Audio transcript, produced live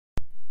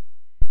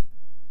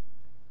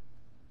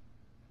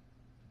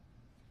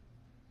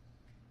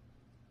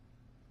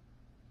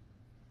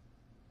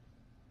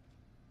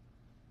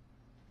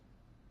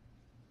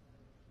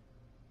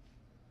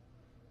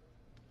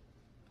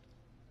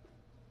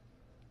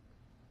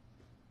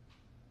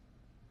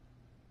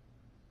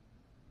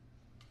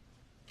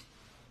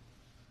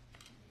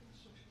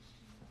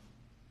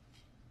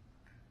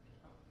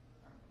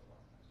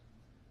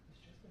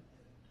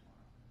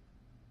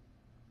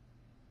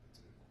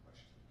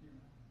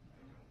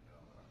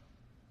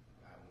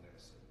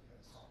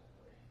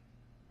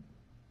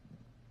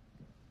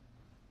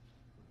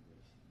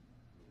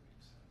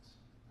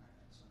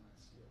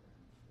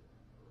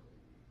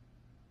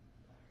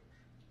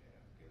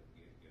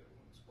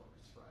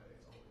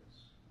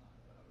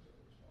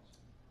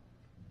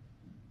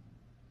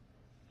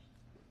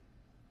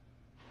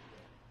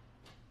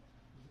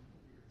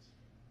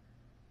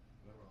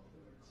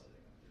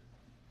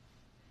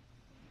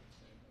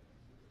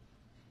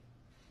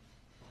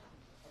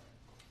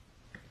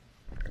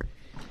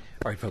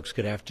All right, folks,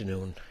 good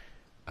afternoon.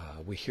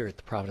 We're here at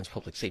the Providence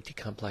Public Safety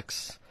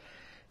Complex.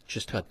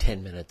 Just about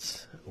 10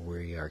 minutes.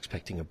 We are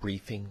expecting a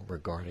briefing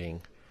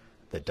regarding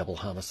the double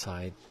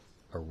homicide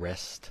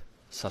arrest.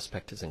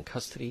 Suspect is in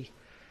custody.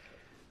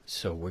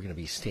 So we're going to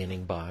be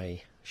standing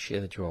by.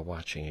 Share that you are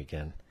watching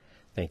again.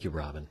 Thank you,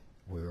 Robin.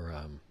 We're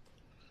have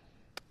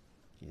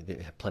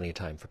plenty of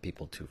time for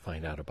people to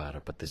find out about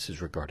it, but this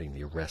is regarding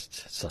the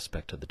arrest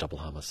suspect of the double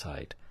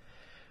homicide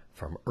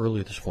from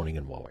earlier this morning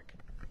in Warwick.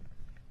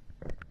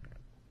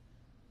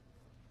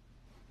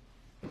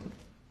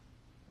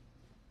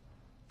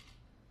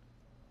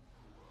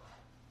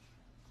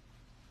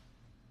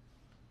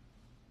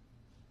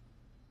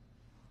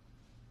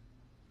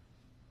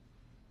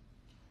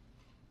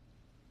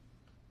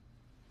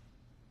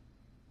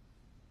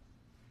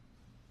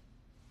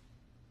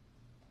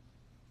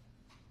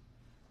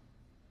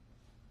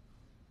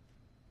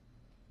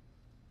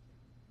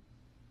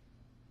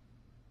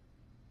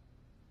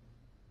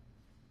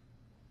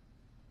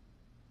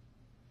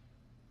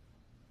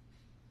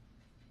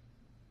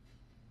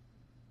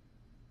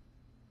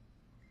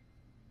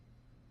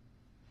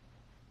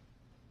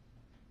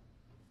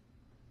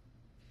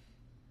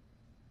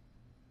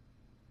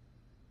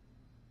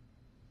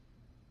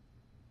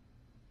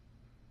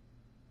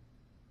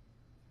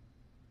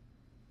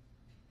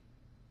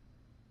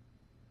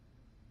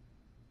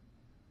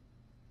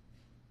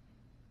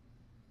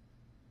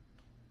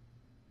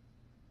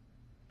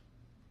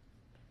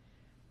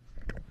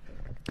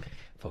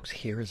 Folks,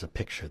 here is a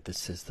picture.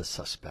 This is the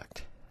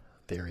suspect.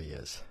 There he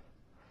is.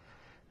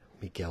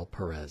 Miguel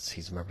Perez.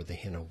 He's a member of the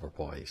Hanover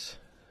Boys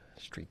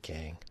street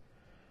gang.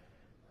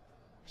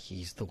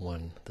 He's the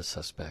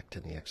suspect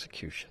in the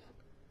execution.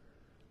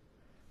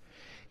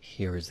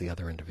 Here is the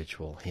other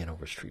individual,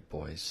 Hanover Street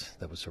Boys,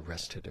 that was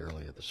arrested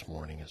earlier this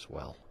morning as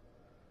well.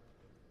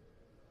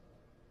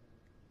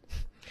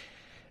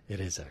 It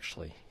is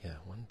actually, yeah,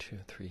 1, 2,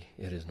 3.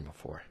 It is number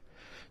 4.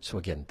 So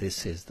again,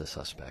 this is the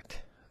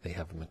suspect. They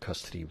have him in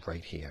custody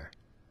right here.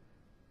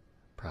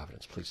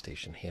 Providence Police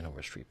Station,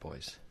 Hanover Street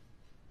Boys.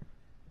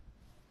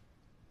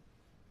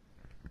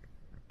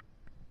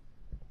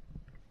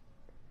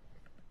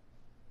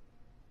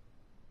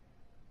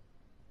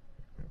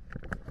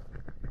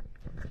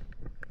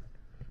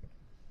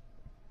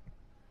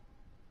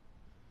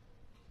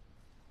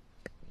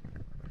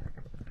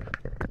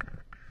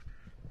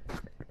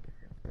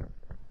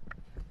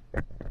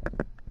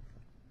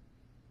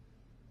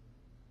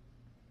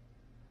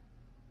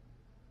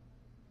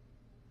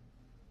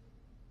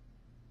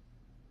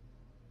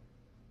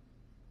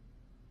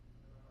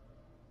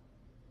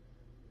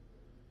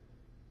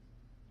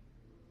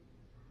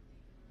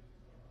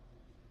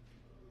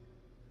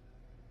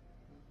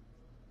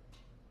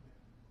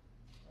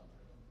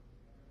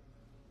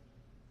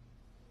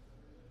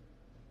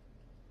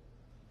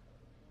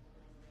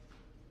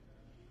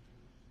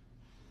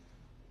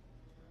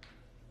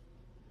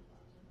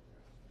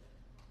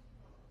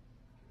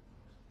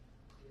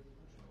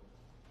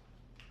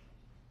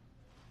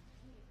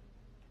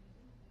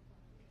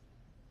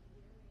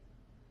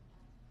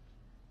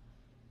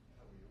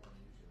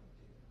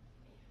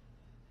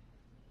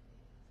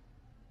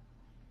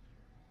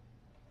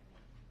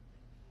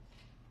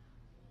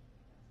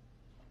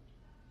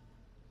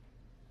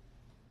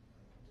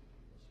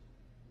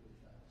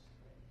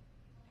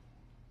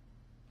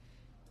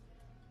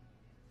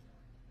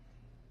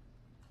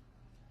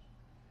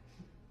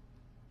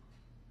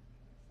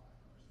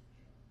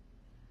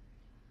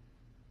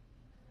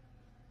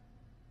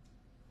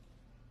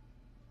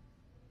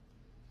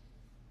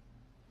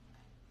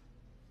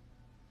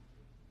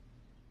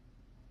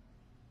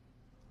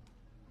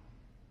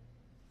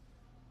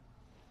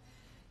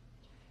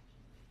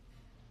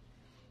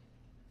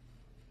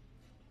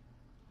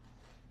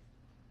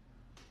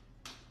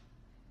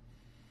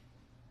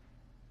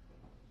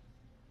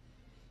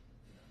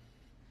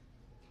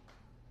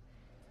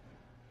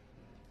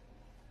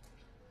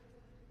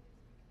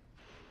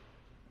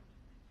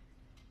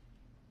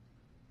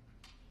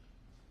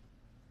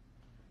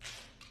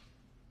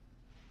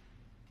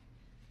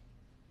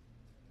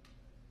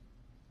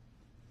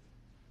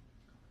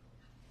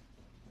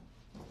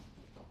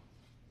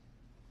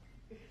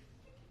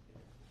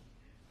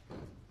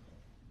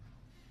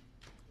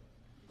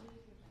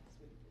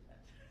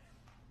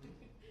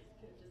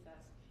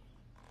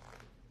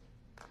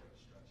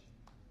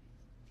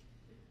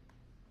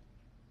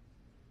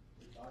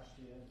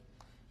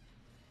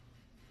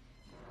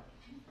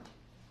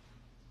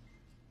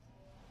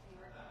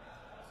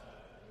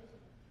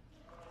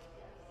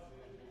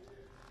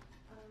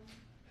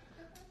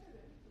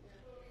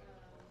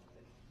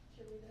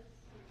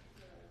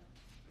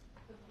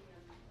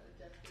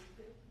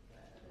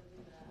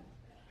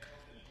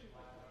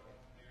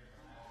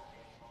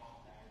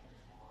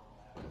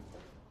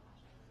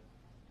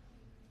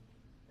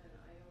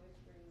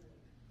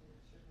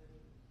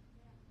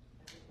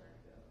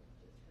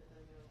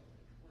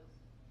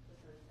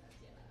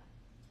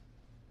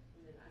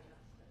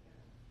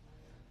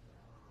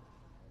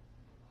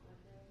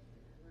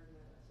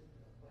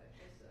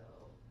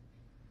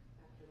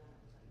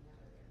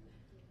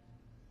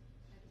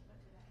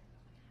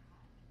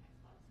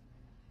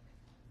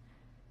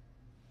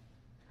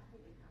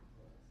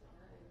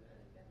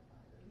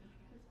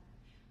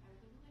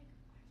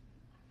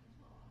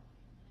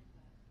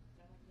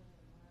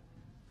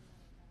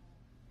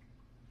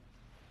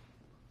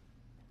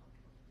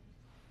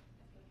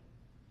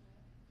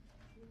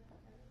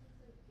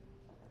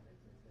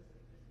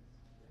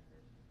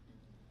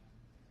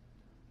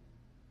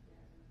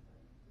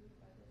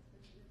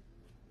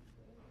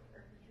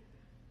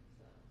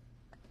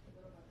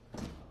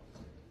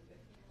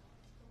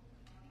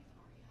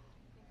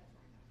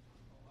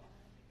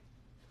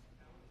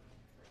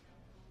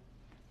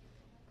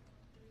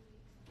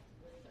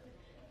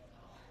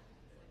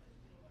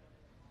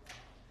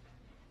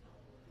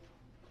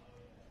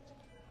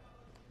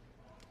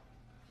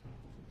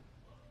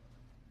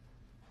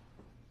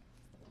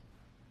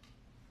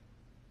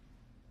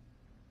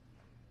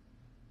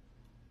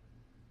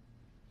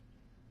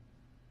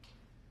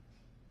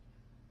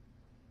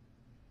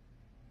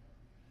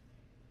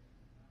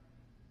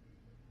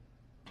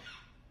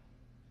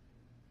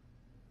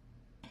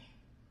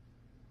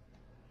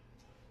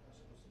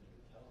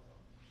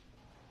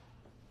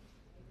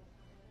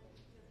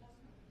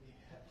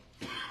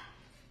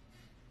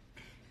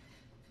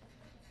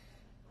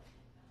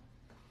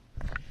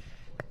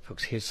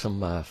 Folks, here's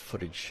some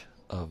footage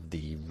of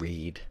the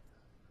raid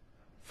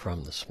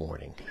from this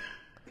morning.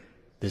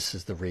 This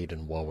is the raid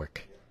in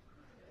Warwick,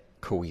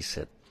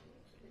 Coesit,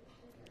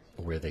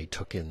 where they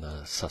took in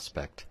the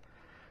suspect,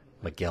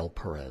 Miguel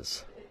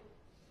Perez.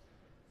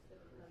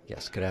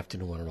 Yes, good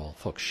afternoon, one and all.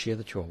 Folks, share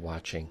that you're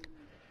watching.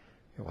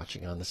 You're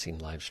watching On the Scene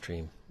live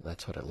stream.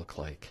 That's what it looked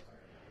like.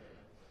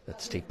 That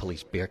State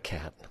Police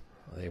Bearcat,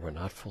 they were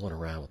not fooling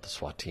around with the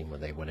SWAT team when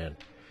they went in.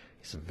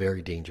 He's a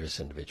very dangerous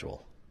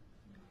individual.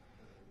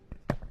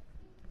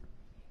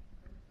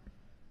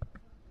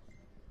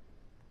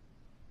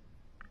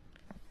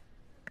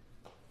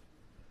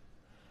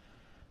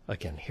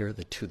 Again, here are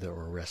the two that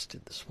were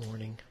arrested this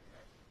morning.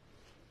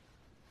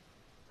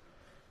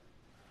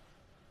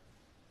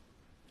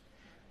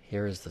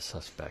 Here is the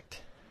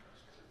suspect,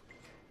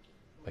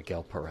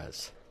 Miguel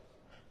Perez.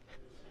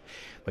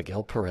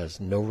 Miguel Perez,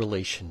 no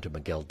relation to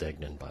Miguel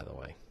Degnan, by the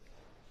way.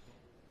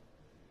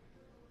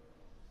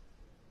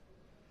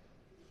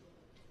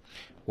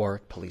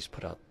 Warwick Police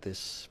put out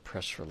this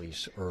press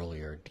release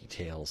earlier,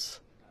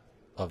 details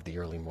of the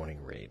early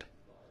morning raid.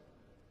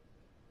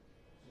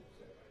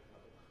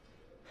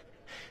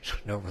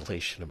 No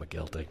relation to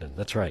Miguel Degnan.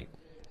 That's right.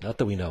 Not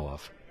that we know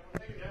of.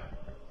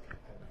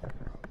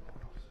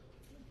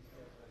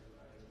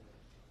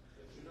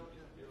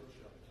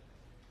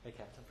 Hey,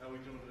 Captain. How are we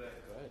doing today?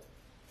 Good.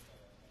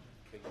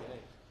 Big day.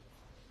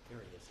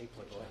 Here he is. Hey,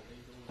 Playboy.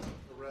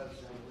 Perez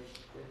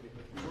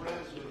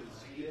with a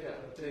Z. Yeah,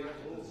 take a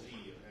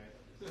Z,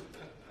 okay?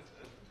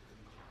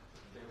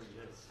 There he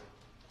is.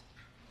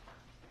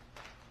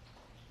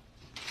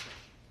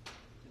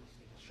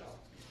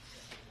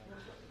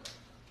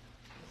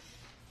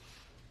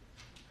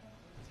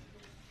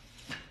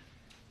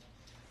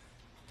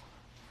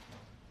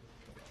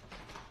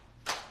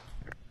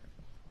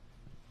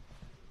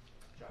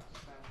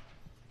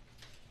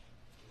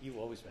 You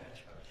always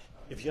match.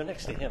 If you're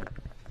next to him.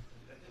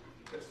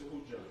 Next to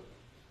who, Joe?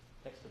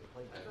 Next to the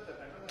plate. I'd rather have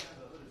a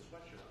hooded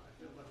sweatshirt on. I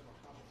feel much more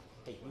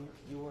comfortable. Hey,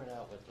 you weren't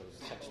out with those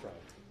sex drive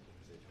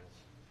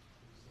individuals.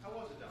 How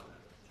was it down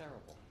there?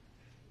 Terrible.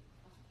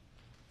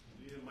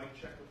 You need a mic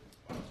check with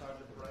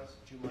Sergeant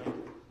Perez? Do you mind?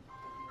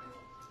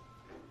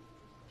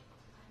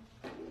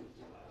 I've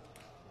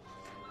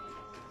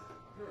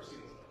never seen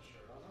this little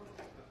shirt. I don't know.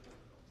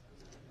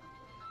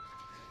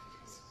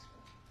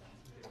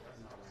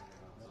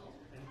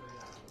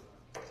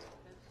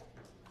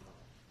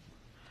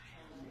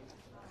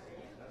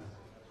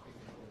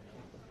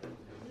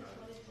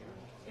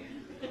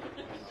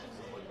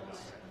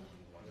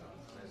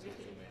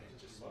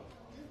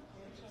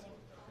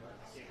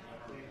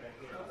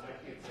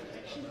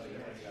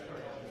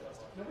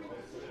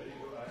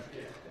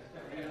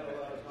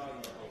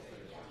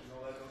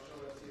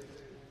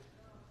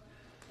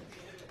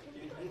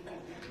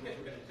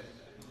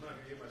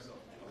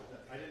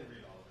 I didn't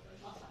read all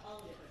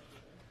of it.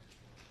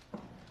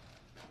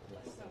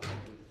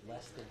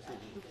 Less than 2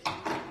 weeks.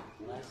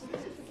 Less than 2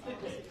 weeks.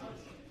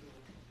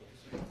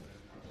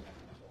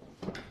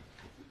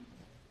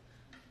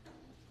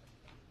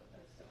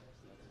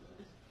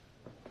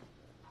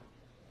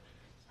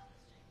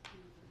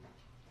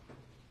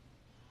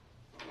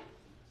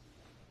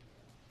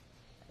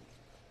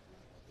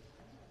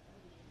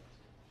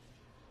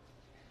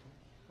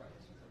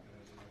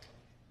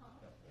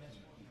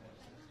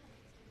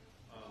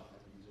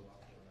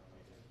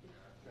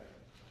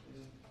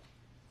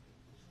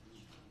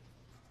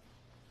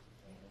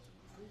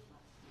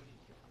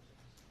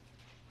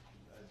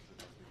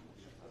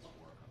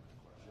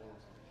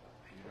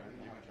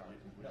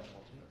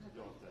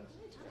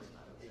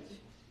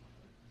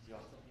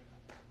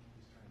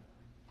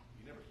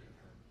 You never get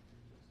hurt.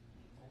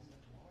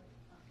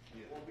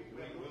 Yeah. Well, we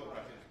will,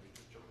 I think,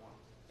 just one.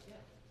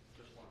 Yeah.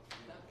 Just one.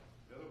 The other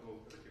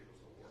kid goes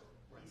to work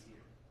right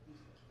here.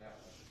 Yeah.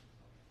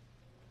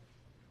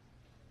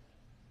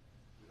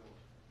 We don't.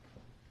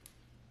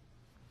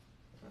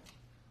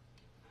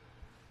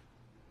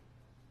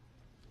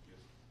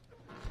 Yes.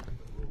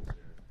 The rules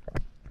here.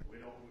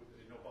 We don't,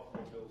 you know,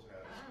 Buffalo Bills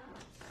have,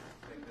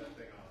 take that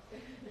thing off.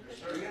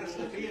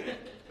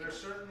 There's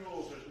certain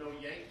rules. There's no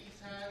Yankees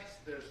hats.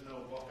 There's no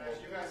Buffalo.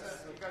 You guys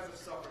have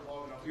suffered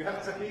long enough. You have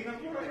a subpoena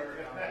for it?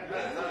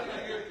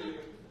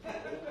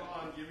 Hold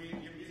on, give me.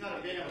 He's not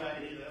a game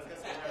back either.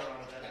 Let's get some hair on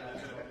that.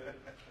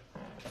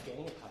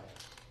 Gang attire.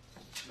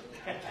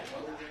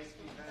 Other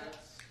Yankee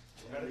hats.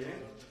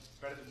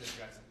 Better than this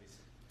guys at least.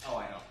 Oh, I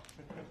know.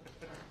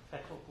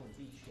 Petropolis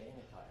Beach gang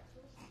attire.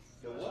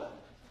 The what?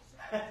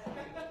 They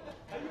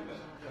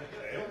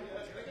want.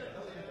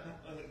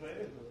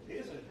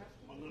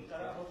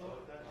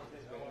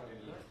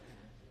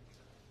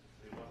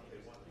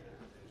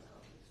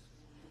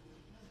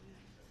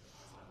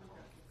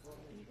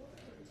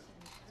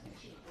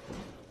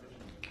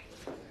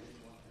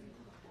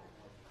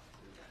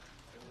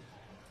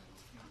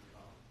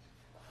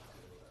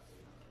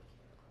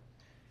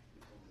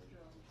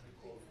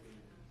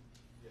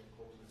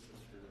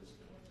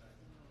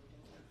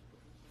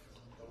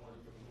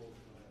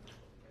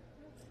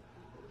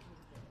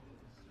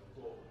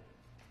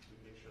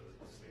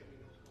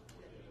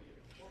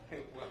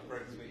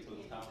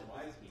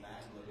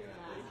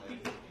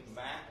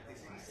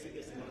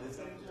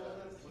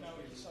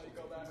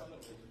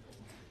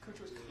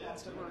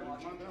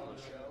 Come on down.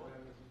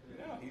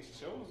 Yeah, he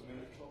shows me.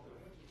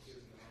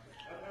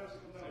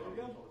 There we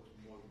go.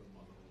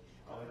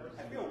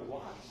 I feel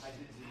watched. I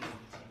did see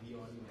TV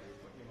on you.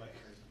 Like,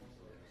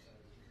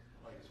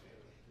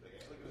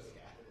 look at this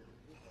cat.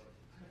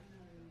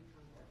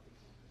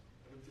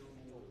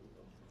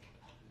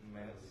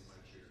 Mess. The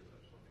science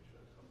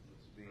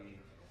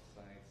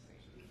thing.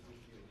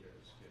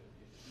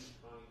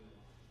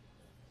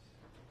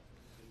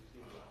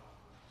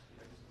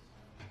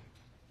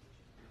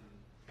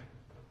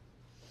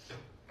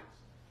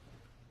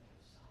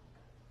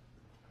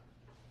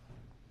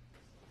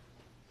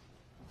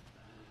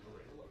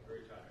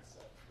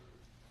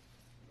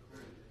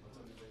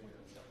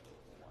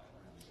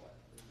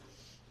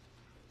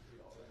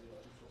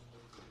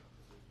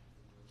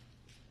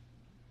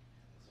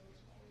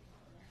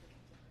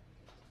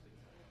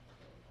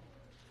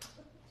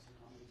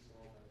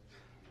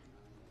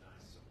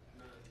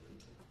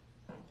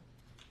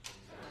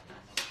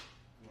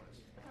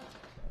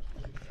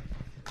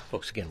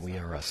 Folks, again, we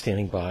are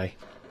standing by.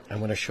 I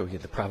want to show you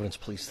the Providence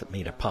police that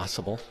made it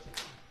possible.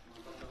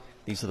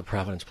 These are the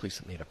Providence police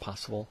that made it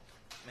possible.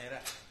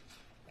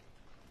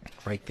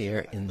 Right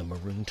there in the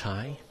maroon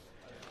tie,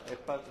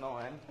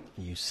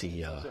 you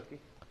see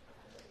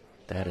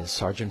that is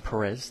Sergeant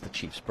Perez, the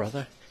chief's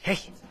brother. Hey,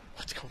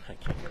 what's going on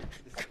here?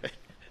 Good.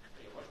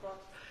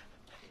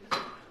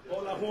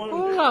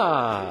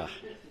 Hola.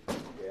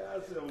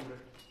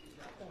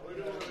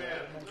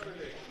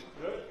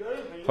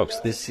 Folks,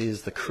 this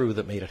is the crew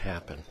that made it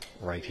happen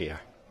right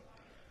here.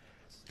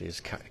 There's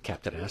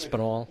Captain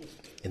Aspinall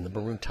in the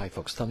maroon tie.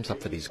 Folks, thumbs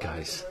up for these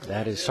guys.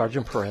 That is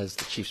Sergeant Perez,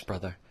 the chief's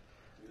brother.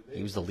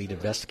 He was the lead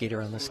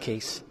investigator on this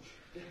case.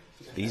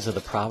 These are the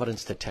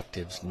Providence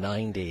detectives.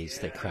 9 days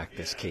they cracked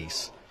this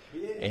case.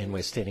 And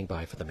we're standing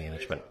by for the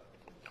management.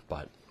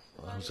 But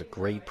that was a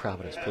great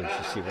Providence police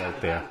you see right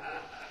there.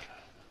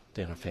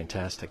 They did a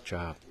fantastic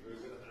job.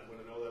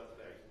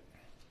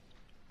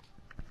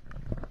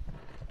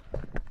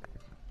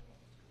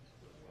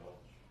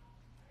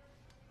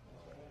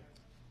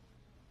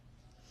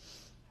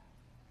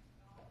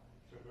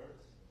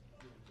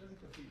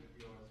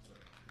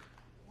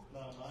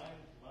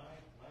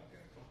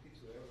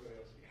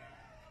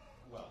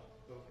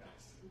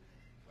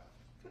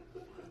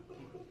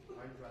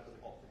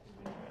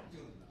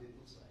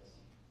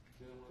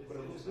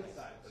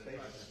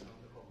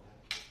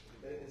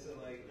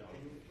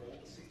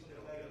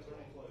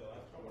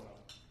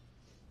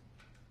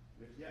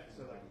 Yeah,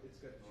 so like it's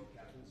got two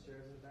captain's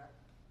chairs in the back,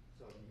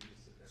 so you can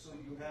just sit there. So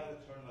you have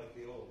it turned like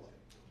the old one.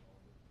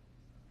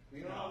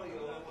 You know how the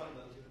old one,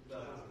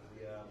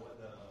 what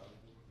the,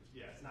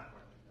 Yeah, it's not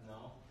working.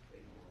 no?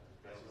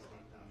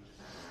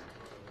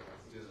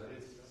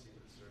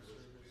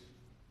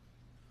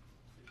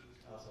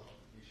 Also,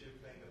 you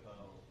should think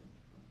about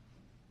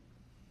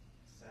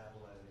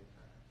satellite.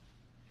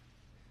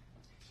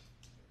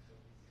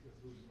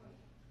 Who's money?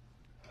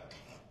 I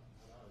don't know.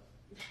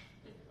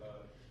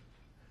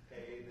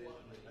 Pay the. No,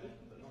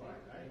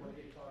 I want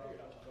to get caught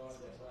up.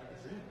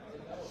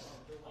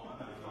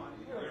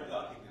 You're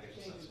lucky to get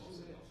such small.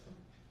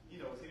 He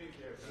knows, he didn't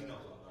care. He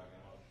knows what I'm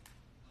talking about.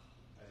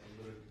 I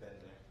literally been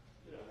there.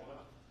 Yeah, why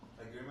not?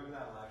 Like, you remember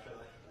that lecture?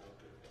 Like,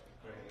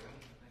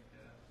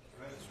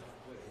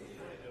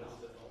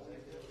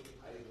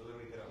 I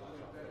literally hit a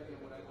lecture.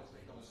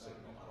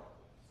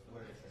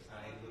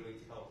 I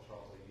literally tell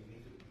Charles, like, you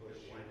need to push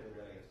the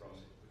rate from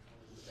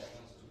 2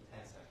 seconds to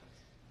 10 seconds.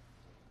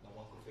 No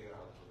one can figure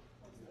out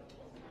how to do it.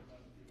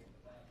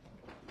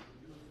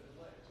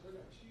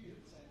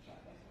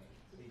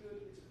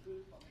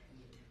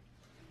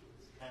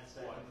 10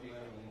 seconds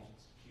later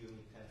means cue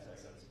 10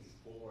 seconds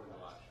before the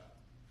last shot.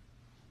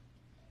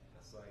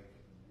 That's like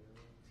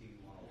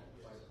TV 101.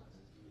 Which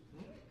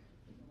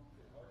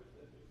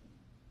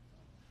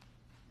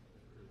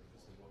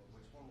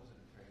one was it?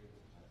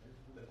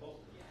 The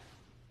close. Yeah.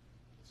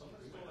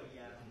 Sometimes it's like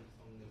yeah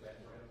from the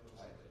veteran.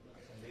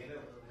 And they ended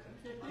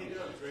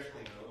up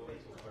drifting a little bit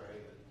to Korea,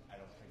 but I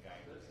don't think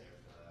I was there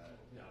for that.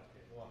 Yeah,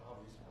 okay. Well,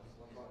 how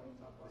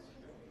recent was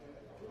it?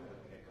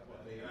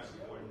 They are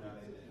recording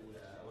that in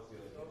what's the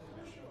other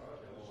thing?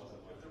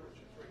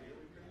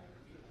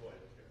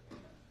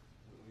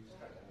 We just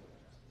got that.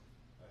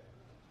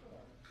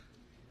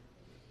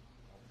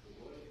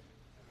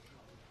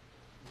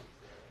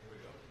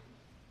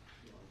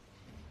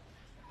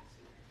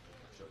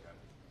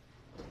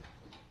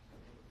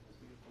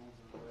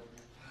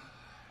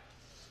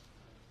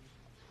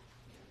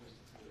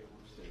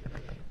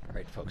 All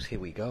right, folks, here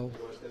we go.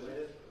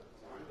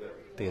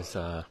 There's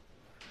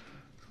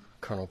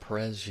Colonel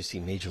Perez. You see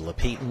Major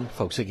LePayton.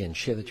 Folks, again,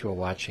 share that you are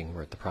watching.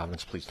 We're at the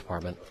Providence Police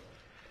Department.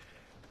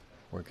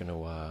 We're going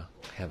to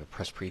have a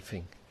press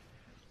briefing.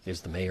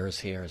 There's the mayor is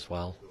here as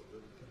well.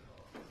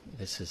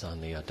 This is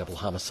on the double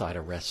homicide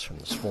arrests from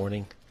this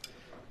morning. You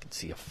can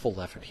see a full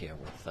effort here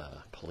with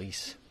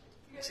police.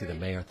 See the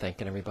mayor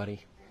thanking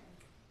everybody.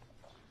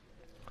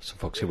 So,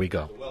 folks, here we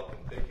go. Welcome.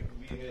 Thank you for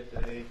being here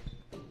today.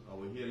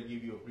 We're here to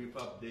give you a brief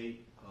update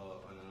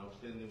on an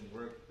outstanding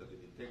work that the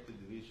Detective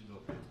Division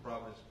of the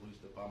Providence Police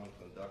Department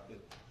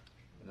conducted.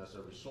 And as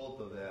a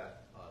result of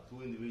that,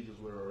 2 individuals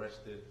were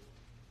arrested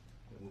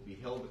and will be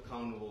held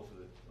accountable for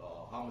the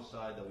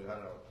homicide that we had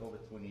on October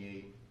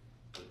 28th.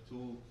 The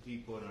 2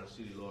 people in our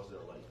city lost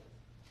their life.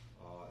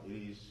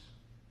 It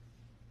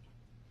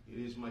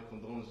is my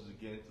condolences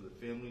again to the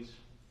families,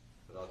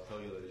 but I'll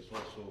tell you that it's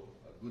also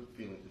a good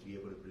feeling to be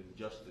able to bring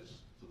justice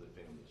to the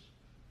families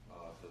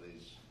for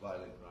this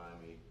violent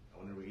crime. I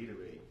want to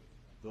reiterate,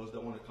 those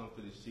that want to come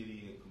to the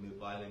city and commit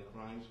violent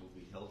crimes will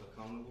be held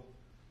accountable.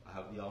 I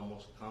have the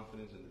utmost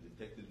confidence in the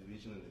Detective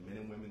Division and the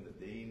men and women that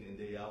day in and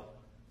day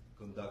out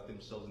conduct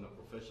themselves in a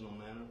professional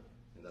manner,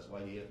 and that's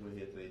why we're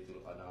here today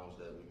to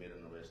announce that we made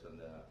an arrest on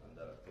that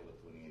October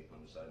 28th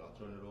homicide. I'll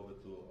turn it over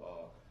to,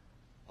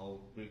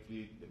 I'll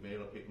briefly, the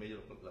Mayor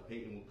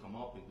LaPayton will come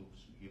up and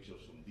give you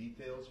some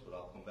details, but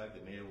I'll come back,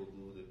 the Mayor will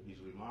do his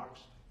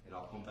remarks, and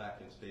I'll come back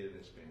and state it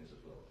in Spanish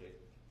as well, okay?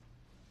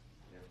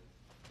 Yeah.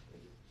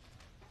 Thank you.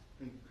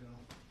 Thank you,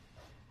 Colonel.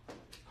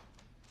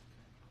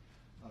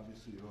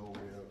 Obviously, you're all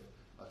aware of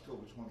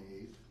October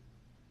 28th,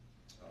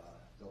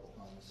 double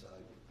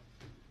homicide.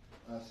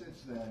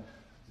 Since then,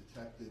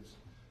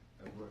 detectives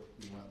have worked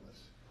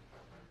relentless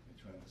in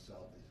trying to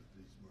solve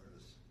these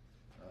murders.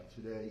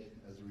 Today,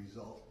 as a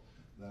result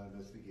of that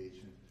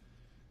investigation,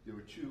 there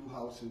were 2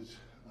 houses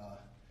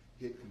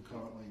hit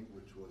concurrently,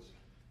 which was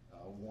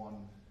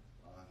one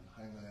on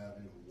Highland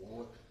Avenue in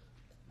Warwick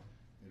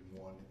and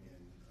one in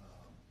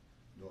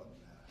Norton,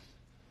 Mass.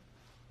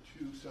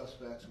 2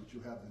 suspects, which you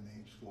have the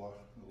names for,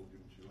 and we'll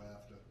give them to you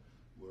after,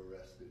 were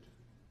arrested.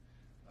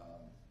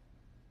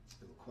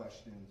 They were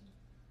questioned.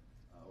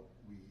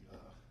 We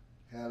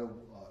had a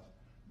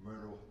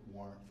murder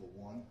warrant for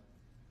 1,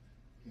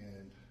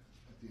 and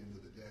at the end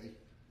of the day,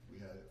 we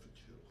had it for 2.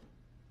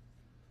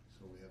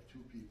 So we have 2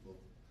 people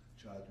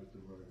charged with the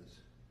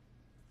murders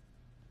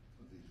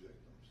of these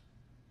victims.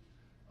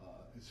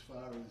 As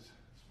far as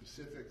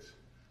specifics,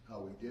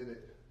 how we did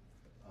it,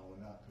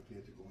 we're not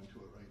prepared to go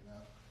into it right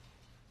now,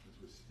 because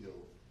we're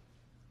still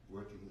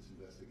working this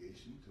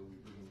investigation until we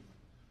bring them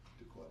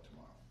to court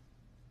tomorrow.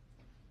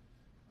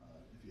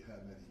 If you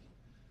have any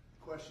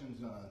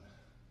questions on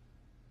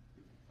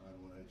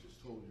what I just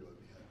told you,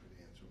 I'd be happy to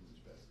answer them as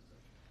best as I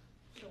can.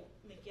 So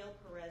Miguel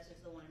Perez is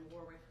the one in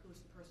Warwick.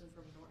 Who's the person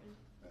from Norton?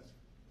 That's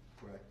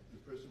correct. The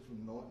person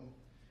from Norton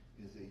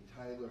is a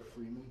Tyler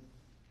Freeman.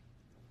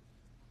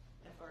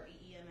 Freeman. Right.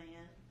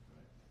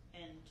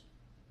 And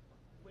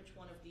which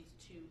one of these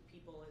 2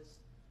 people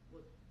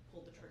would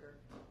pull the trigger?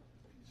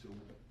 So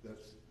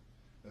that's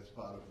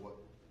part of what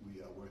we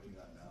are working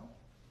on now.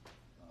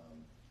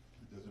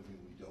 It doesn't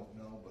mean we don't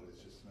know, but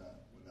it's just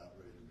we're not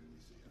ready to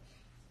release it yet.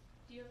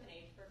 Do you have an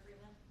age for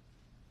Freeman?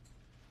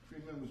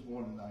 Freeman was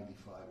born in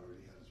 '95,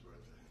 already had his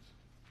birthday.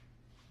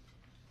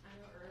 I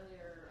know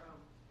earlier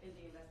in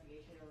the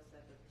investigation it was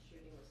said that the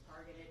shooting was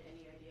targeted.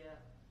 Any idea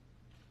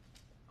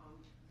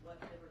what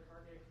they were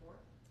targeted for?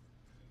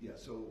 Yeah,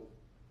 so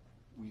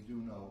we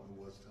do know it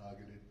was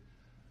targeted.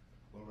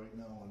 Well, right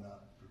now we're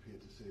not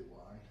prepared to say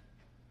why,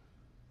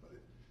 but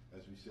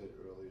as we said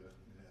earlier,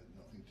 it had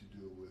nothing to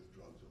do with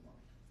drugs or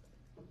money.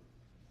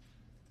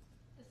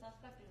 The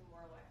suspect in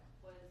Warwick,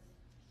 was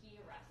he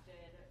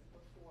arrested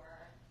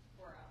before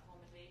for a home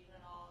invasion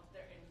and all?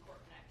 They're in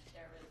Court Connect.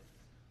 There was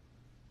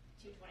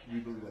 229. We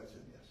believe that's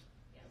it, yes.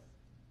 Yes.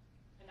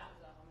 And that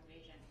was a home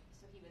invasion.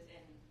 So he was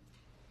in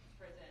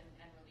prison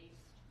and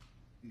released?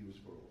 He was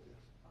paroled, yes.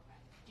 Okay.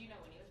 Do you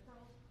know when he was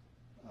paroled?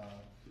 I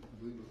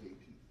believe it was 18.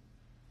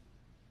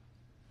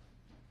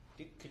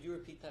 Could you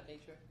repeat that,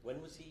 Major?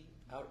 When was he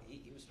out?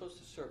 He was supposed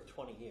to serve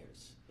 20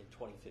 years in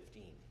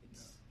 2015.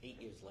 It's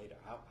 8 years later.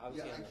 How's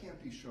Yeah, he? I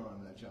can't be sure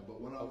on that, John, but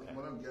what Okay.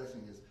 I'm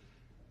guessing is,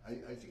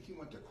 I think he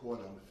went to court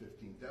on the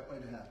 15th. That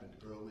might have happened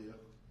earlier.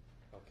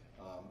 Okay.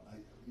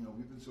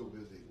 We've been so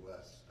busy,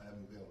 Wes, I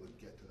haven't been able to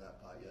get to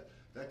that part yet.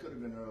 That could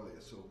have been earlier,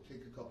 so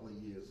take a couple of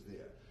years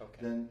there.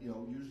 Okay. Then,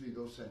 usually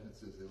those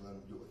sentences, they let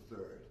them do a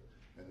third,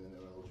 and then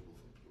they're eligible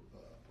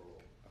for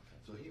parole. Okay.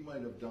 So he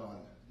might have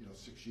done,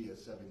 6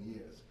 years, 7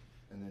 years,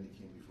 and then he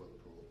came before the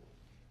parole board.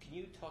 Can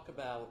you talk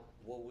about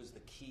what was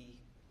the key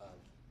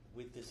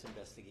with this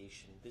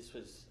investigation? This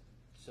was,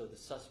 so the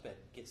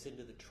suspect gets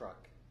into the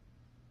truck,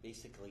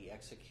 basically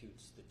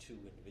executes the 2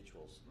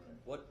 individuals.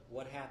 Right.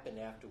 What happened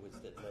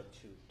afterwards that led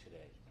to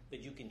today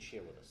that you can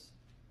share with us?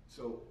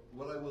 So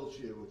what I will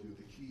share with you,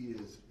 the key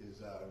is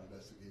our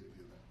investigative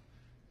unit,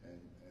 and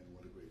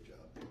what a great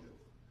job they do.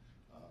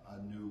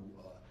 Our new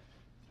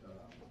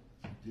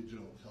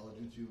digital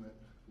intelligence unit,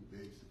 who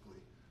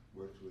basically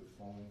works with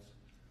phones,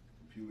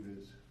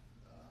 computers,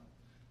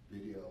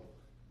 video,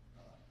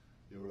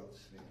 they were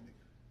outstanding.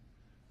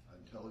 Our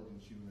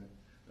intelligence unit,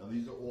 now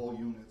these are all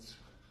units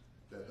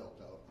that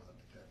helped out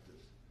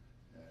detectives,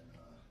 and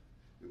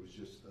it was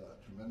just a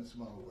tremendous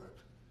amount of work,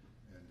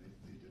 and they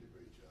did a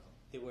great job.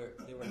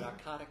 There were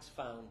narcotics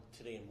found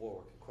today in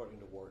Warwick, according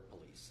to Warwick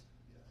Police.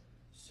 Yes.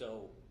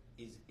 So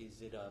is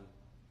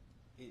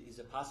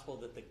it possible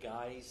that the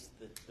guys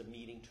that the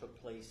meeting took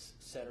place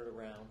centered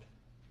around,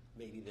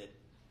 maybe that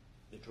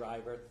the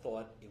driver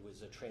thought it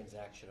was a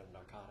transaction of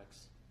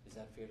narcotics. Is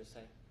that fair to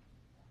say?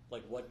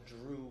 Like, what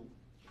drew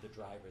the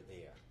driver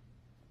there?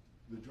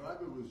 The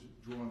driver was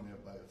drawn there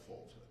by a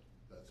falsehood,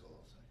 that's all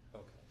I'll say.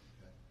 Okay.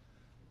 Okay?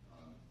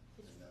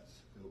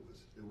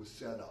 And it was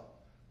set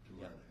up to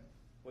Yeah. murder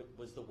him.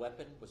 Was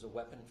a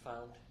weapon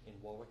found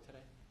in Warwick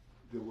today?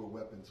 There were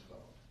weapons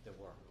found. There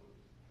were.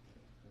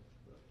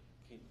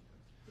 Can-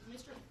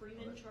 Is Mr.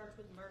 Freeman charged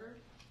with murder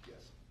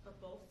Yes. of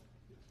both?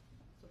 Yes.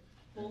 So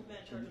both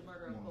men charged with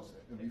murder of One both?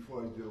 second. And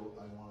before I do,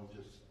 I want to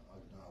just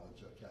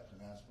acknowledge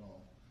Captain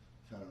Aspinall,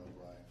 Lieutenant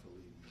O'Brien for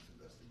leading this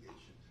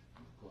investigation.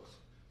 And of course,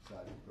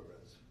 Sergeant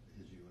Perez,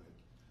 his unit,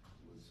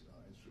 was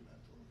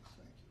instrumental in this.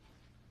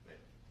 Thank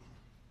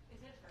you.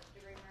 Is it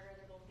first-degree murder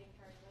they're both being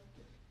charged with?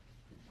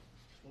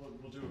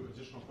 We'll do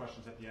additional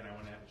questions at the end. I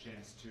want to have a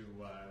chance to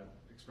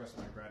express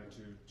my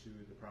gratitude to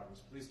the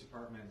Providence Police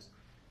Department,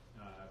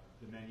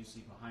 the men you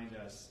see behind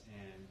us,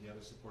 and the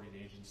other supporting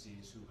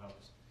agencies who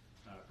helped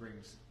bring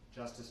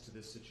justice to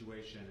this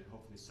situation and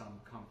hopefully some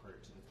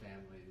comfort to the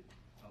family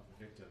of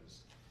the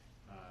victims.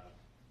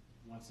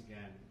 Once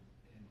again,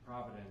 in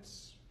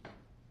Providence,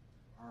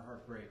 our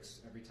heart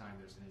breaks every time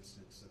there's an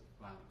instance of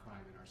violent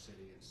crime in our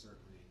city, and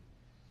certainly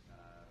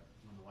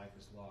when a life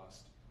is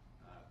lost.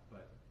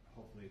 But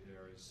hopefully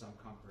there is some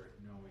comfort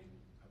knowing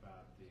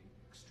about the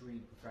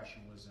extreme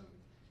professionalism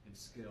and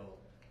skill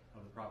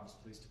of the Providence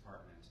Police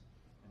Department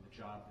and the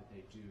job that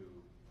they do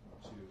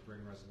to bring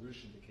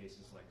resolution to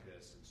cases like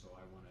this. And so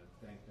I want to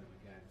thank them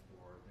again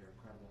for their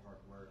incredible hard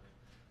work,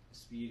 the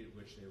speed at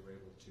which they were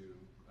able to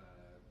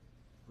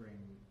bring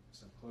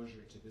some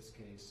closure to this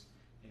case,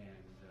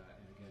 and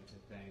again to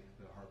thank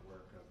the hard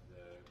work of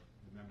the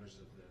members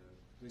of the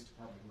police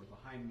department who are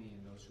behind me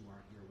and those who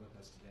aren't here with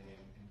us today,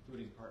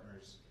 including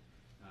partners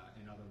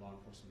and other law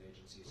enforcement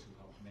agencies who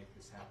helped make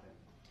this happen.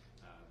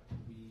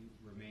 We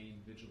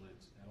remain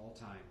vigilant at all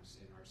times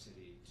in our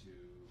city to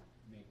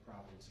make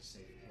Providence a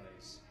safe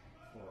place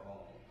for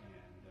all,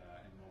 and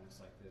in moments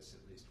like this,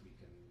 at least we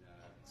can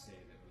say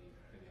that we've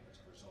been able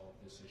to resolve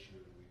this issue,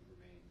 and we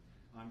remain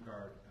on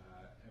guard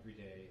every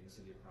day in the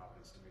city of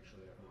Providence to make sure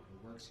that everyone who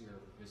works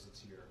here, who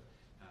visits here,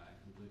 and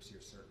who lives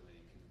here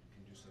certainly can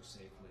do so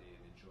safely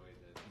and enjoy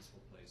the peaceful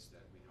place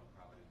that we know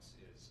Providence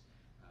is.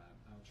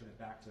 I'll turn it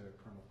back to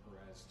Colonel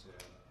Perez to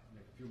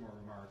make a few more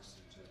remarks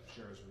and to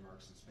share his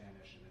remarks in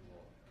Spanish, and then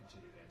we'll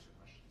continue to answer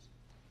questions.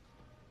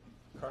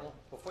 Colonel,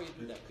 before you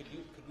do that, could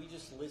we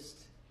just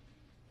list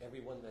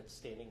everyone that's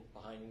standing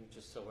behind you,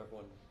 just so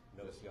everyone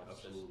knows the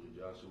officers? Absolutely,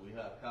 John. So we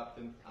have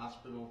Captain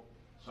Aspinall,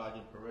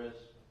 Sergeant Perez,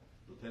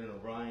 Lieutenant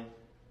O'Brien,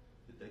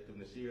 Detective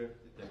Nasir,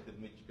 Detective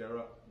Mitch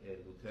Guerra, and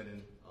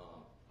Lieutenant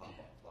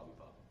Bobby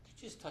Papa.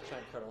 Could you just touch on,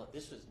 Colonel,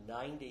 this was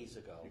 9 days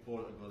ago.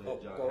 Before I go there, Oh,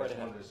 John, go I right just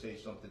wanted ahead. to say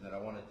something that I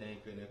want to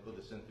thank and echo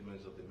the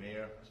sentiments of the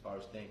mayor as far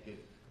as thanking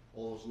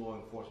all those law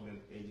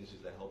enforcement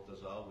agencies that helped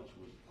us out, which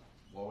was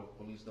Warwick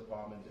Police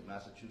Department, the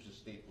Massachusetts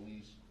State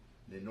Police,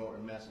 the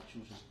Northern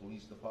Massachusetts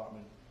Police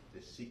Department,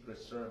 the Secret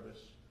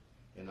Service,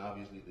 and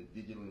obviously the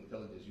Digital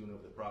Intelligence Unit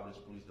of the Providence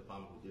Police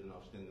Department, who did an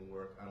outstanding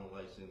work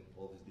analyzing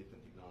all this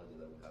different technology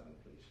that we have in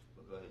place.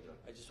 But go ahead, John.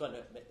 I just want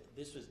to,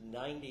 this was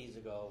 9 days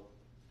ago,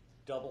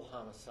 double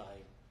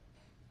homicide.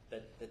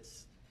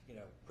 That's,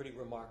 pretty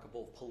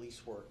remarkable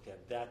police work to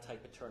have that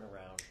type of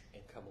turnaround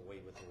and come away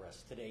with the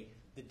rest. Today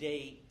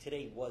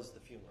was the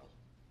funeral.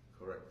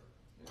 Correct.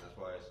 And that's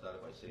why I started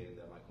by saying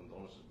that my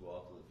condolences go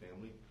out to the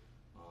family.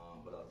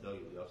 But I'll tell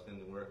you, the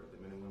outstanding work of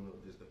the men and women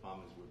of this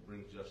department will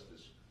bring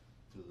justice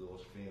to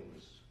those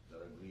families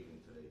that are grieving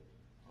today.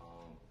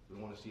 We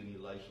don't want to see any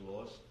lives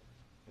lost.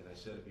 And I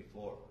said it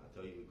before, I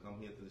tell you, we come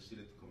here to the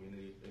city, to the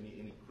community,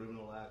 any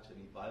criminal acts,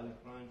 any violent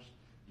crimes,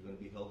 you're going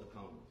to be held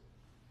accountable.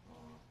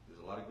 There's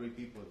a lot of great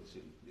people in the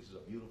city. This is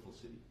a beautiful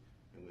city.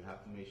 And we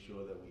have to make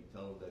sure that we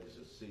tell them that it's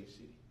a safe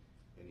city.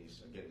 And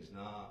it's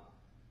not,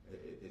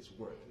 it's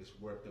work. It's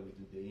work that we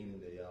do day in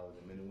and day out.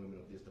 The men and women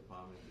of this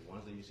department, the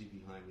ones that you see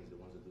behind me, the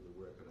ones that do the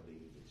work on a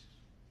daily basis.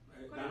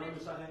 Dame un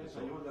mensaje en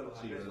español de los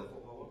Sí, agresores, ¿verdad?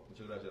 por favor.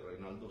 Muchas gracias,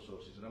 Reinaldo.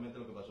 Sinceramente,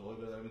 lo que pasó hoy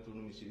verdaderamente un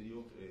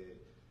homicidio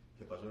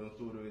que pasó en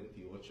octubre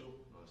 28.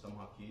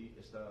 Estamos aquí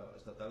esta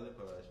tarde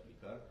para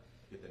explicar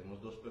que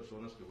tenemos dos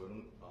personas que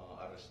fueron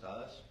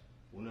arrestadas,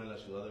 una en la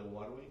ciudad de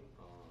Warwick.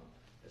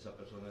 Esa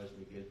persona es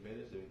Miguel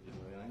Pérez, de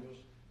 29 años,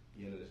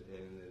 y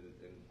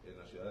en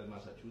la ciudad de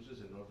Massachusetts,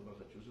 en norte de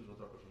Massachusetts,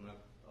 otra persona,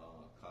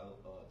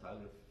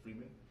 Tyler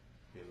Freeman,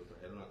 que lo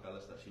trajeron acá a la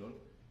estación.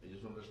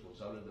 Ellos son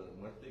responsables de la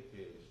muerte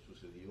que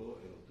sucedió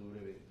en octubre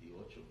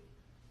 28.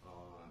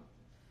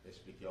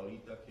 Expliqué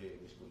ahorita que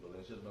mis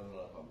condolencias van a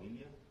la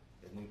familia.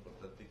 Es muy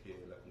importante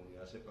que la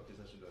comunidad sepa que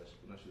esta ciudad es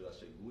una ciudad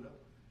segura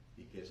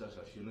y que esas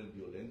acciones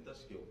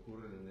violentas que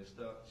ocurren en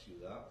esta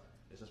ciudad,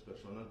 esas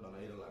personas van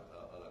a ir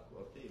a la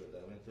corte y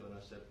verdaderamente van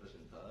a ser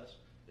presentadas.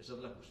 Esa es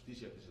la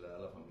justicia que se le da a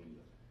la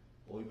familia.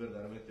 Hoy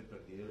verdaderamente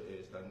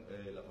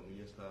la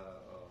familia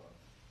está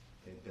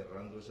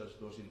enterrando a esos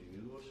dos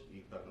individuos, y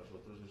para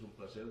nosotros es un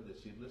placer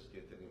decirles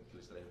que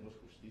les traemos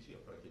justicia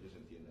para que ellos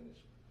entiendan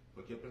eso.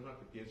 Cualquier persona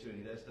que piense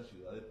venir a esta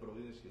ciudad de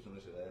Providence, que es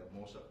una ciudad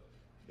hermosa,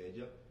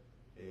 bella,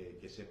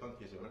 que sepan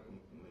que se van a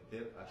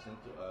cometer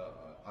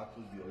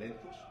actos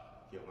violentos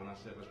que van a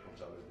ser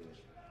responsables de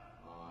eso.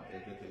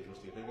 Los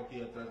que tengo aquí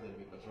detrás de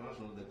mi persona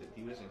son los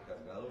detectives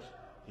encargados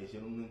que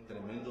hicieron un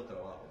tremendo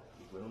trabajo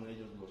y fueron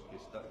ellos los que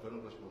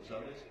fueron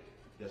responsables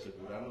de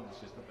asegurarnos de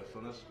que estas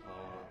personas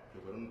que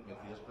fueron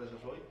metidas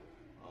presas hoy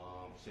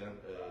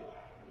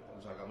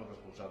nos hagamos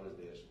responsables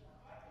de eso.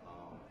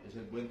 Es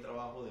el buen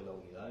trabajo de la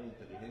unidad de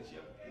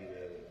inteligencia y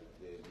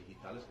de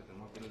digitales que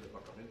tenemos aquí en el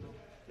departamento,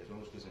 que son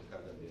los que se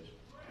encargan de eso.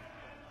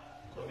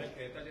 Coronel,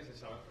 ¿qué detalles se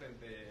saben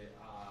frente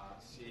a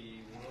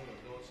si uno de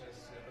los dos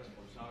es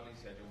responsable y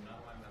se halló un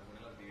arma en alguna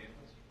de las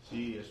viviendas?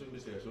 Sí, eso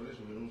investigaciones,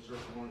 subieron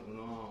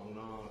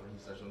una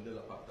registración del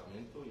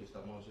apartamento y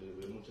estamos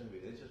viendo muchas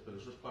evidencias, pero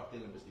eso es parte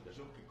de la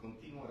investigación que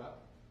continuará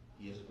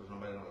y esas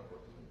personas vayan a la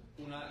corte.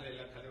 El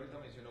alcalde ahorita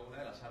mencionó una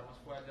de las armas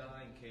fue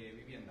hallada en qué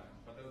vivienda,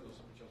 en parte de los dos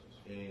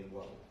sospechosos. En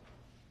Guapo.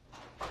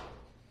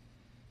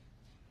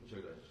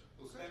 Muchas gracias.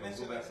 Usted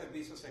mencionó el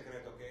servicio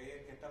secreto,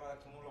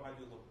 ¿cómo los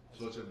ayudó?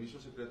 El servicio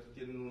secreto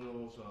tiene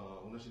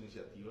unas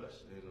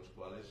iniciativas en las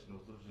cuales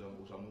nosotros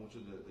usamos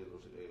muchos de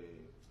los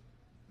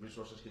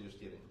resources que ellos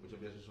tienen. Muchas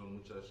veces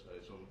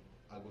son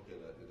algo que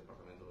el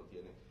departamento no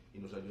tiene y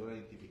nos ayuda a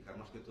identificar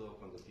más que todo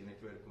cuando tiene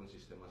que ver con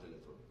sistemas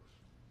electrónicos.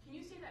 Can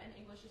you say that in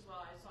English as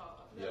well? I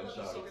saw a Yeah, I'm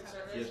sorry. Secret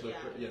Service.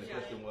 The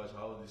question was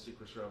how the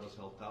Secret Service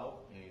helped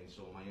out, and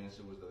so my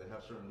answer was that they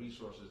have certain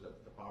resources that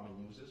the department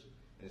uses,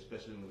 and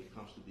especially when it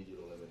comes to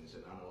digital evidence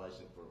and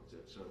analyzing for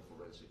certain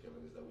forensic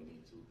evidence that we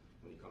need to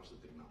when it comes to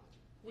technology.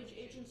 Which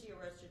agency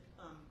arrested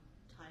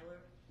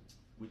Tyler?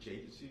 Which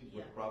agency?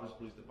 Yeah. The Providence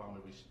Police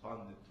Department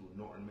responded to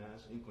Norton,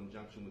 Mass, in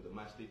conjunction with the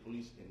Mass State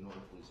Police and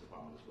Norton Police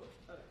Department as well.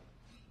 Okay.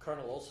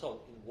 Colonel,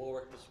 also in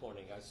Warwick this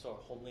morning, I saw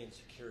a Homeland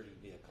Security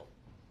vehicle.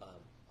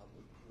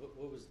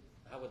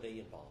 How were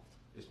they involved?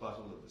 It's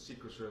possible that the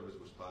Secret Service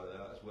was part of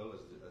that as well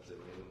as in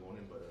the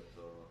morning, but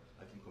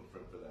I can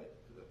confirm for that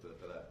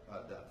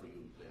for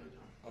you later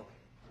on. Okay.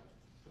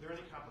 Were there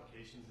any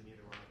complications in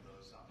either one of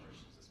those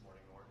operations this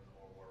morning, Norton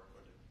or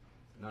Warwick?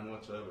 None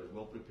whatsoever.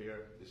 Well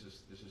prepared. This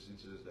is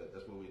incidents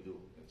that's what we do.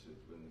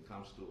 When it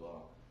comes to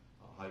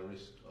high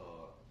risk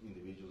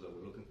individuals that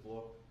we're looking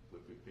for,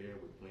 we prepare,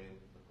 we plan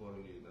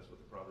accordingly, and that's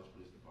what the Providence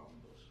Police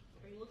Department does.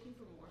 Are you looking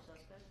for more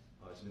suspects?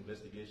 It's an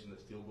investigation that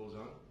still goes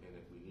on, and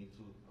if we need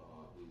to,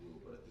 we will.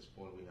 But at this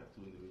point, we have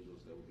 2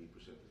 individuals that will be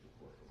presented to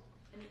court tomorrow.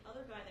 And the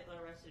other guy that got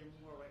arrested in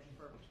Warwick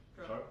for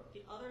Sorry?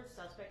 the other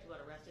suspect who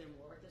got arrested in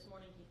Warwick this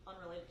morning,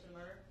 unrelated to the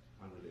murder?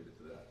 Unrelated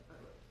to that.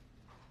 Okay.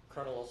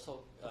 Colonel,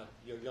 also,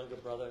 your younger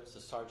brother is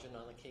a sergeant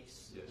on the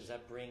case. Yes. Does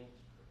that bring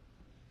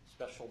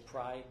special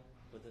pride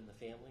within the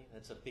family?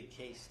 That's a big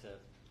case to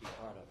be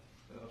part of.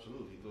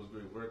 Absolutely, he does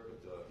great work,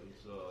 but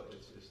it's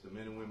the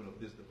men and women of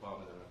this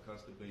department on a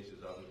constant basis.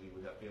 Obviously,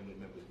 we have family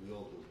members, we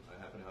all do. I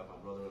happen to have my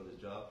brother on this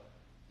job,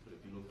 but if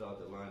you look down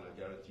the line, I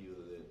guarantee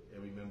you that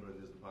every member in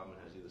this department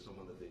has either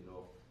someone that they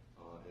know,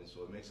 and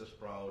so it makes us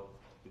proud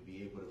to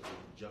be able to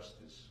bring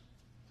justice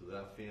to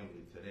that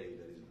family today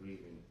that is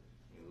grieving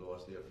and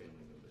lost their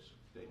family members.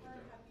 Thank you,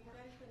 Have John. you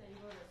guys been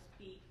able to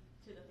speak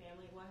to the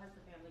family? What has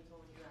the family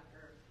told you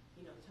after,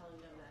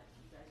 telling them that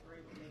you guys were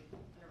able to make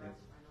an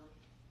arrest finally?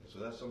 And so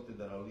that's something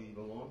that I'll leave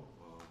alone.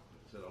 Like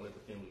I said, I'll let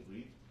the family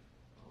grieve,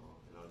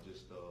 and I'll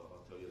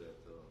tell you that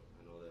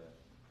I know that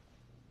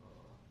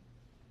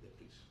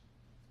please.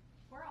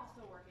 We're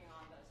also working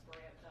on the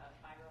story of the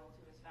 5-year-old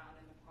who was found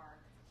in the park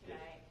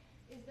today.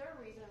 Yes. Is there a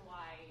reason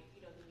why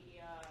the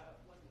media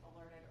wasn't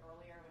alerted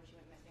earlier when she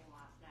went missing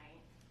last night?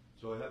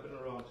 So it happened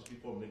around just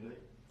before midnight.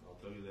 I'll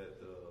tell you that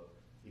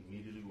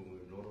immediately when we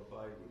were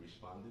notified, we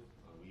responded.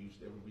 We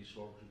used every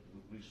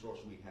resource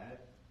we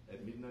had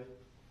at midnight,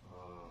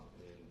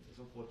 and it's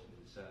unfortunate,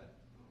 it's sad.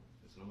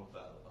 I'm a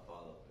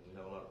father, and we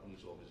have a lot of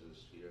police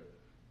officers here,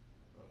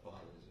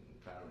 fathers and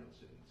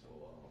parents, and so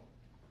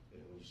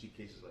and when you see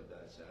cases like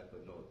that, it's sad.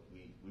 But no,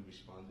 we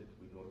responded.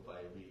 We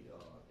notified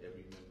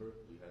every member.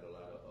 We had a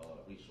lot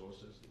of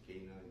resources, the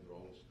K9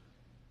 drones,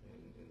 and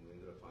we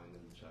ended up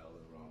finding the child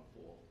at around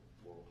 4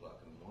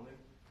 o'clock in the morning.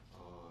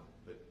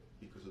 But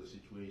because of the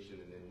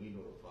situation, and then we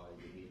notified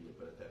the media.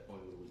 But at that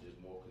point, we were just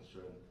more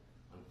concerned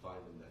on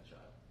finding that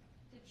child.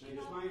 Did she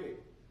Mr.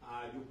 Smiley,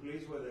 are you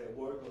pleased with the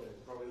work of the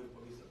Providence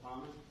Police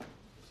Department?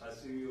 Because I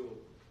see you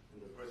in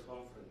the press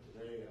conference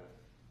today,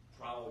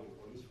 proud of your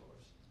police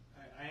force.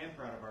 I am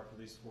proud of our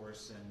police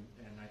force,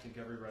 and I think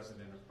every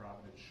resident of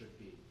Providence should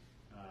be.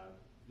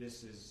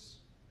 This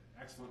is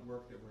excellent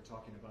work that we're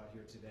talking about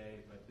here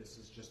today, but this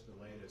is just the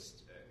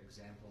latest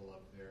example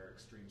of their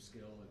extreme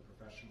skill and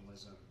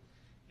professionalism.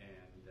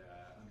 And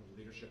under the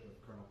leadership of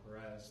Colonel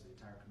Perez, the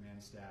entire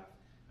command staff,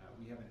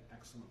 we have an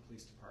excellent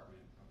police department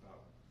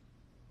of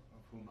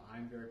whom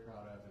I'm very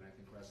proud of, and I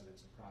think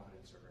residents of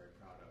Providence are very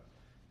proud of.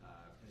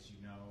 As you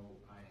know,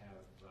 I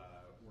have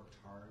worked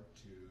hard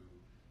to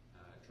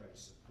try to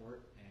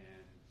support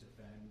and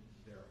defend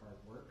their hard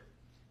work,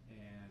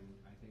 and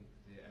I think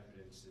the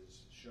evidence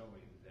is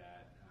showing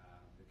that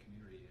the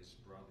community is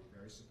broadly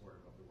very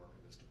supportive of the work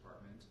of this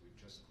department. We've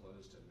just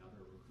closed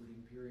another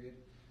recruiting period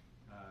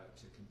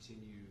to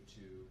continue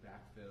to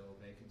backfill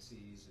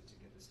vacancies and to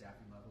get the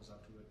staffing levels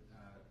up to it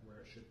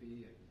where it should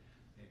be. And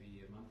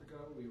maybe a month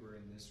ago, we were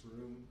in this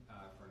room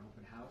for an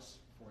open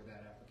house for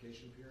that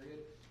application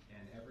period,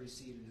 and every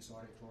seat in this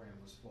auditorium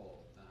was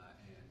full.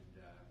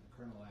 The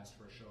Colonel asked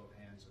for a show of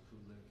hands of who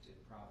lived in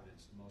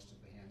Providence. Most of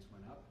the hands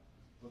went up.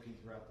 Looking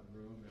throughout the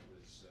room, it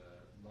was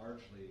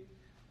largely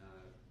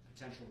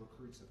potential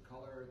recruits of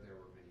color. There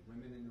were many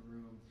women in the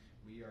room.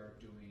 We are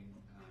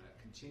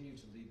continue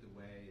to lead the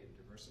way in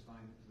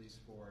diversifying the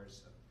police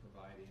force,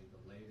 providing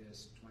the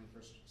latest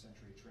 21st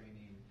century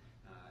training,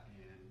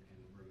 and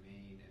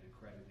remain an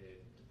accredited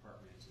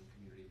department in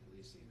community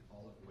policing,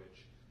 all of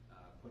which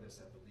put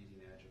us at the leading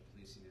edge of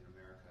policing in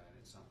America, and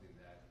it's something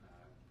that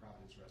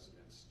Providence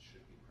residents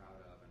should be proud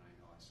of, and I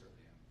know I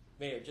certainly am.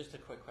 Mayor, just a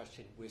quick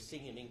question. We're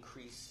seeing an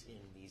increase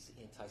in these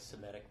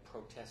anti-Semitic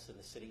protests in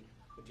the city.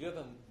 Do you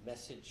have a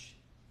message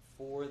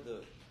for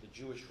the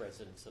Jewish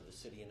residents of the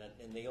city?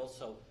 And they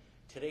also,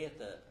 today at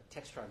the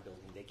Textron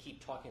building, they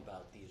keep talking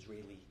about the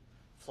Israeli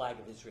flag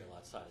of Israel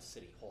outside of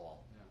City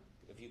Hall. Yeah.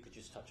 If you could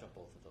just touch on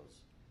both of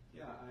those.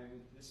 Yeah,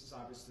 this is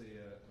obviously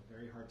a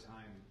very hard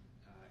time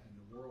in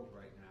the world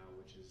right now,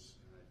 which is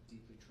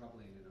deeply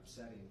troubling and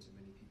upsetting to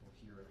many people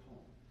here at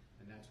home.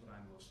 And that's what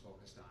I'm most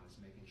focused on, is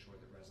making sure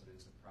that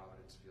residents of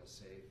Providence feel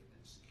safe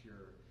and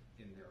secure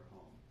in their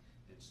home.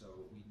 And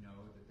so we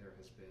know that there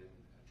has been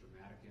a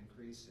dramatic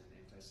increase in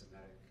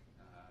anti-Semitic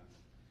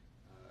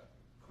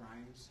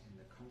crimes in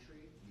the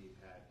country. We've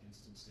had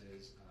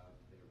instances of,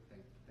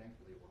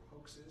 thankfully were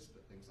hoaxes,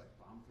 but things like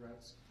bomb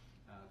threats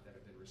that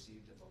have been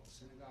received at local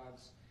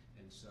synagogues.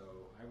 And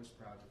so I was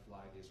proud to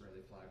fly the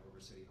Israeli flag over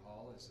City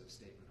Hall as a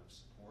statement of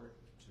support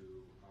to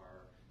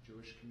our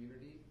Jewish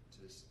community,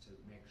 to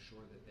make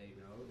sure that they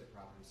know that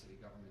Providence City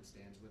government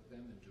stands with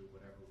them and do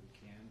whatever we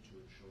can to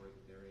ensure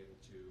that they're able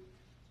to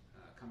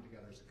come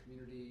together as a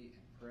community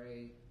and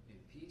pray in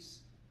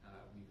peace.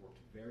 We've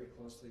worked very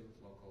closely with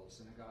local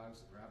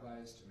synagogues and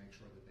rabbis to make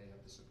sure that they have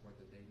the support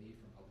that they need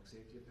from public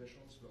safety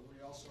officials, but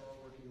we also are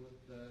working with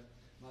the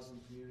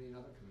Muslim community and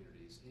other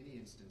communities. Any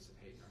instance of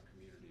hate in our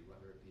community,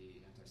 whether it be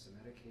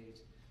anti-Semitic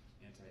hate,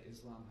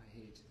 anti-Islam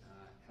hate,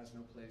 has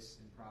no place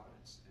in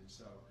Providence. And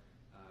so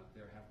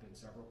there have been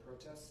several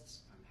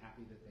protests. I'm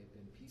happy that they've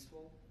been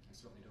peaceful. I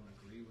certainly don't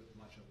agree with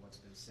much of what's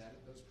been said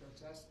at those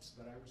protests,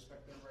 but I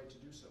respect their right to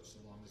do so, so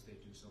long as they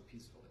do so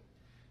peacefully.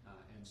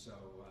 And so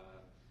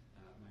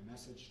my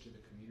message to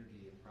the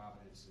community in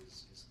Providence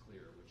is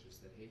clear, which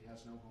is that hate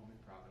has no home in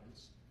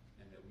Providence,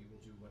 and that we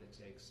will do what it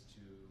takes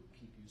to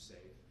keep you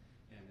safe.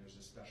 And there's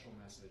a special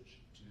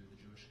message to the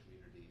Jewish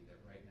community that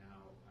right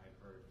now I've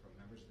heard from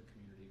members of the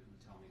community who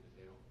tell me that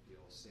they don't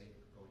feel safe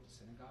going to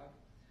synagogue.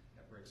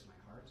 That breaks my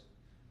heart.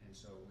 And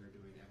so we're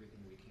doing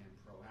everything we can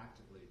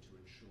proactively to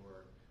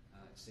ensure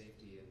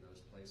safety in those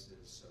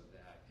places so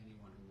that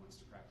anyone who wants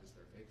to practice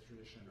their faith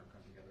tradition or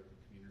come together in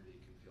the community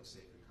can feel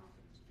safe and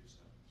confident to do so.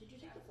 Did you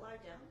take the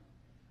flag down?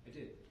 I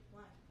did.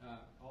 Why?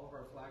 All of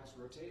our flags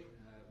rotate.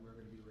 We're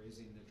going to be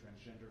raising the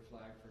transgender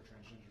flag for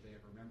Transgender Day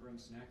of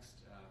Remembrance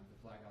next. The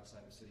flag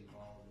outside of City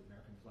Hall, the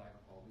American flag,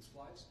 always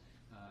flies.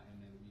 And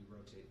then we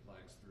rotate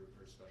flags through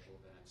for special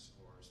events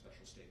or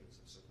special statements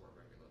of support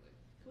regularly.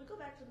 Can we go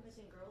back to the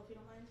missing girl, if you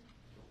don't mind?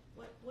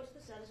 What's the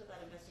status of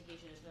that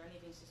investigation? Is there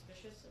anything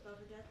suspicious about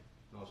her death?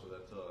 No, so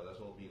that's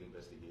all being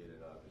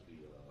investigated,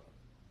 obviously,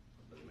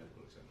 by the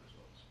medical examiner as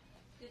well.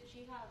 Did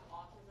she have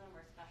autism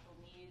or special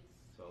needs?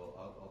 So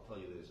I'll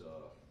tell you this,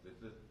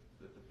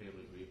 let the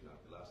family grieve now.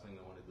 The last thing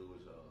I want to do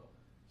is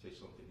say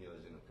something here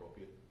that's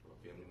inappropriate for a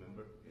family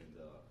member, and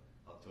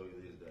I'll tell you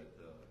this, that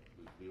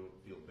we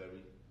feel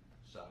very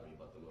sorry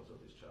about the loss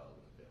of this child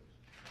and the family.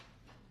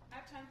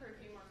 I have time for a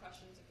few more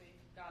questions if we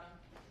got them.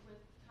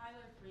 With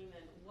Tyler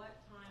Freeman, what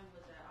time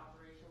was that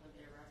operation when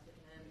they arrested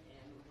him,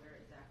 and where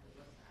exactly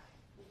was that?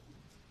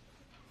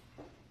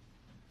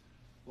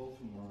 Both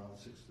of them were around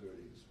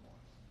 6:30 this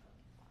morning.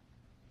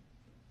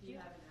 Do you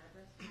have an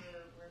address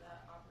for where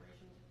that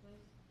operation took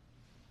place?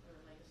 Or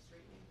like a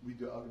street name? We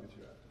do, I'll give it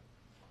to you after.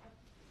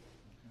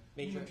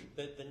 Major,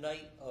 the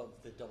night of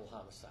the double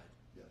homicide,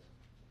 Yes.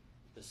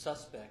 the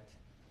suspect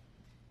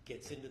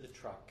gets into the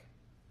truck,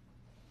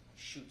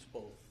 shoots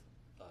both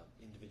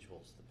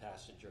individuals, the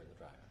passenger and the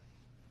driver,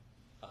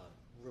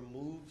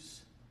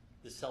 removes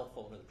the cell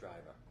phone of the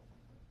driver.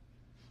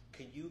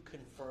 Can you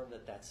confirm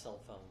that that cell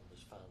phone was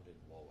found in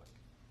Warwick?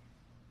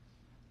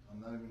 I'm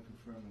not even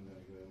confirming that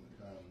I get in the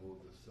car and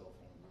move the cell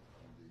phone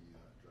of the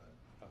driver.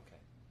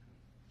 Okay.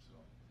 So,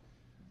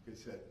 like I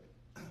said,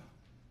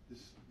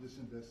 this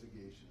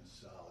investigation is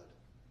solid.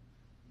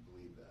 I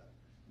believe that.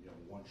 You have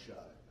one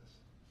shot at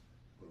this.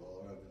 Put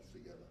all our evidence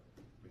together,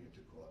 bring it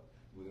to court.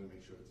 We're going to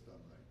make sure it's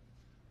done right.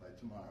 By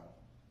tomorrow,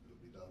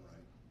 it'll be done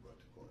right, brought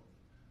to court.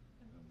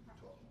 And we'll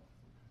talk more.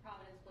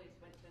 Providence Police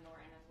went to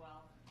Norton as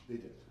well. They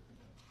did.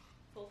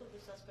 Both of the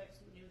suspects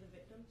knew the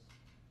victims?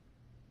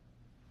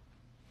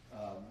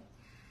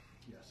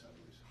 Yes, I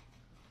believe so.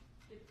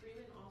 Did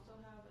Freeman also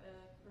have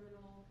a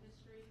criminal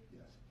history?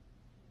 Yes.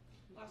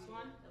 Last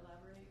one?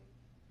 Elaborate.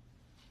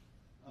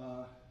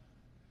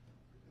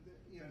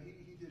 You know,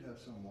 he did have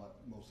somewhat,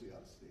 mostly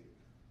out of state.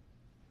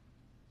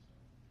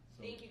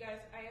 So- Thank you, guys.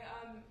 I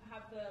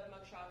have the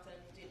mugshots and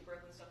date of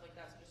birth and stuff like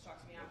that, so just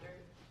talk to me after.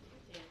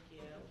 Thank you.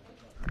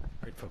 All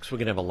right, folks, we're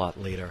going to have a lot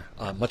later,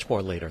 much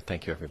more later.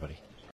 Thank you, everybody.